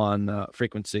 on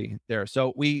frequency there.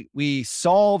 So we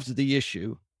solved the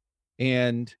issue,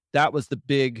 and that was the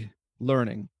big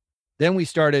learning. Then we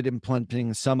started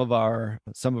implementing some of our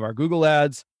Google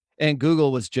ads, and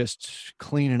Google was just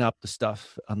cleaning up the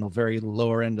stuff on the very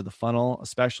lower end of the funnel,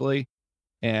 especially.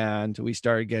 And we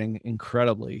started getting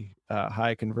incredibly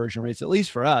high conversion rates, at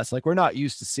least for us. Like, we're not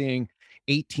used to seeing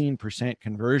 18%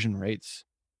 conversion rates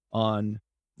on,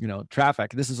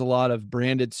 traffic. This is a lot of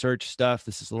branded search stuff.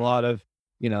 This is a lot of,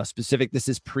 specific. This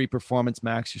is pre-performance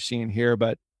max you're seeing here,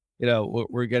 but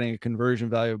we're getting a conversion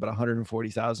value of about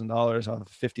 $140,000 off a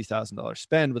 $50,000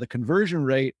 spend, with a conversion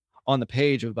rate on the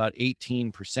page of about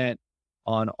 18%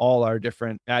 on all our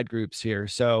different ad groups here.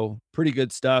 So pretty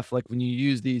good stuff. Like, when you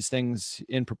use these things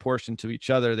in proportion to each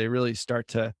other, they really start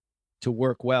to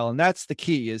work well. And that's the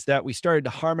key, is that we started to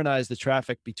harmonize the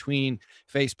traffic between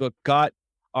Facebook, got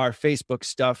our Facebook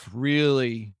stuff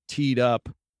really teed up,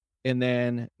 and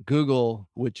then Google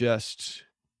would just,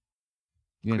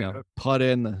 put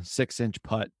in the 6-inch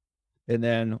putt. And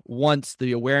then once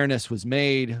the awareness was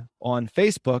made on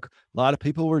Facebook, a lot of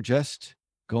people were just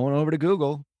going over to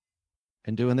Google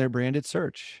and doing their branded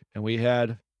search. And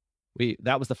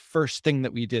that was the first thing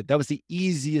that we did. That was the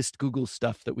easiest Google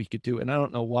stuff that we could do. And I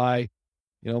don't know why,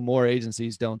 more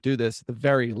agencies don't do this. At the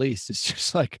very least, it's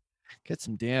just like, get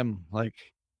some damn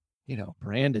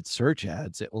branded search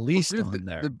ads at least on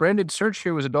there. The branded search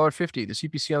here was $1.50. The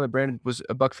CPC on the branded was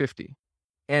 $1.50.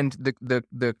 And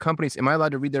the companies, am I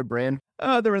allowed to read their brand?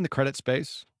 They're in the credit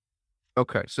space.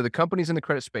 Okay. So the company's in the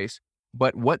credit space,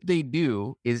 but what they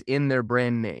do is in their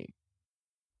brand name.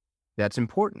 That's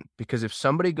important, because if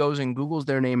somebody goes and Googles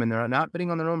their name and they're not bidding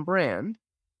on their own brand,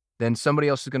 then somebody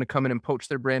else is going to come in and poach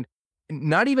their brand,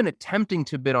 not even attempting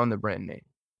to bid on the brand name.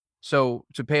 So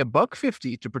to pay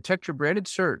 $1.50 to protect your branded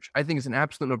search, I think is an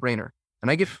absolute no-brainer.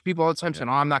 And I get people all the time saying,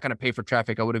 I'm not going to pay for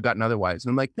traffic I would have gotten otherwise.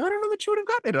 And I'm like, no, I don't know that you would have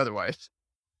gotten it otherwise.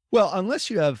 Well, unless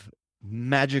you have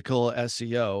magical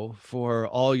SEO for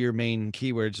all your main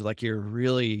keywords, like you're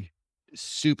really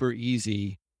super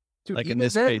easy. Dude, like in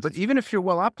this case, but even if you're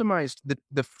well optimized,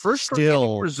 the first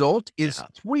organic result is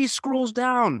 3 scrolls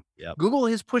down. Yep. Google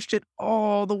has pushed it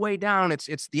all the way down.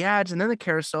 It's the ads, and then the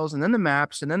carousels, and then the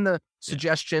maps, and then the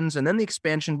suggestions, and then the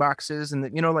expansion boxes, and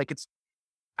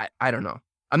I don't know.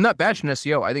 I'm not bashing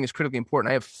SEO. I think it's critically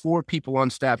important. I have 4 people on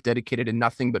staff dedicated to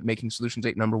nothing but making Solutions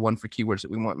 8 number 1 for keywords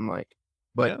that we want and like.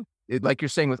 But like you're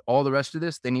saying, with all the rest of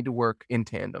this, they need to work in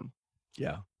tandem.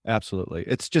 Yeah, absolutely.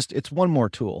 It's one more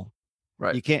tool.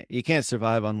 Right. You can't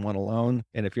survive on one alone.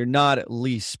 And if you're not at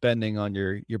least spending on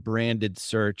your branded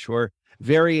search or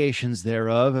variations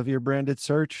thereof of your branded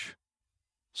search,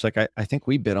 it's like, I think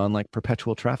we bid on like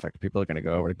perpetual traffic. People are going to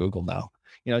go over to Google now,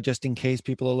 just in case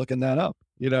people are looking that up.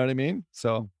 You know what I mean?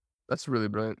 So that's really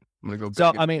brilliant. I'm going to go.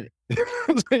 So, I mean,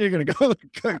 you're going to go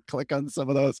click on some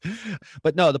of those.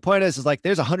 But no, the point is like,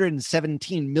 there's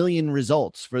 117 million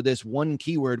results for this one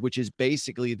keyword, which is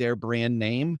basically their brand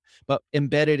name, but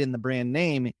embedded in the brand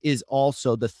name is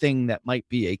also the thing that might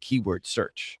be a keyword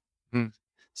search.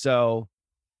 So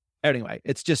anyway,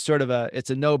 it's just sort of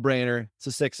it's a no-brainer. It's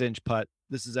a 6-inch putt.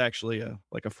 This is actually a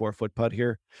 4-foot putt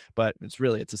here, but it's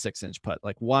a 6-inch putt.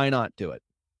 Like, why not do it?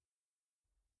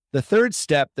 The third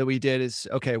step that we did is,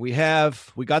 okay, we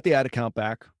got the ad account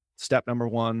back. Step number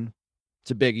 1,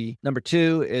 it's a biggie. Number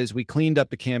 2 is we cleaned up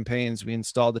the campaigns. We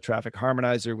installed the traffic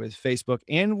harmonizer with Facebook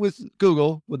and with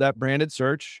Google with that branded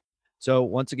search. So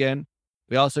once again,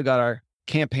 we also got our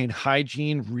campaign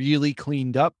hygiene really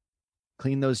cleaned up,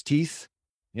 cleaned those teeth,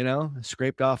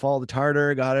 scraped off all the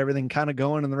tartar, got everything kind of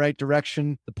going in the right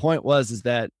direction. The point is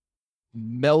that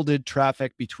melded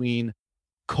traffic between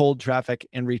cold traffic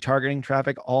and retargeting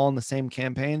traffic all in the same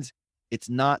campaigns, it's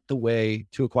not the way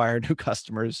to acquire new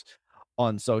customers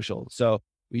on social. So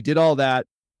we did all that.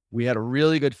 We had a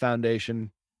really good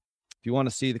foundation. If you want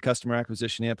to see the customer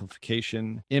acquisition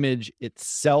amplification image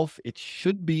itself, it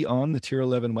should be on the Tier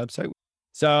 11 website.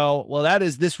 So, well, that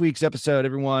is this week's episode,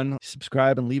 everyone.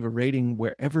 Subscribe and leave a rating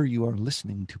wherever you are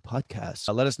listening to podcasts.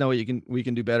 Let us know what we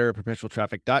can do better at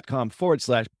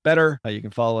perpetualtraffic.com/better. You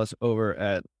can follow us over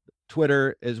at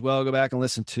Twitter as well. Go back and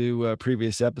listen to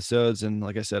previous episodes. And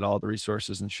like I said, all the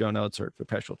resources and show notes are at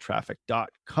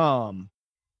perpetualtraffic.com.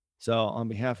 So on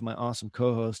behalf of my awesome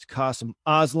co-host, Kasim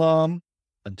Aslam,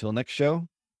 until next show,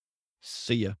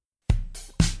 see ya.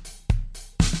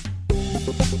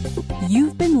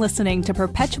 You've been listening to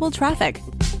Perpetual Traffic,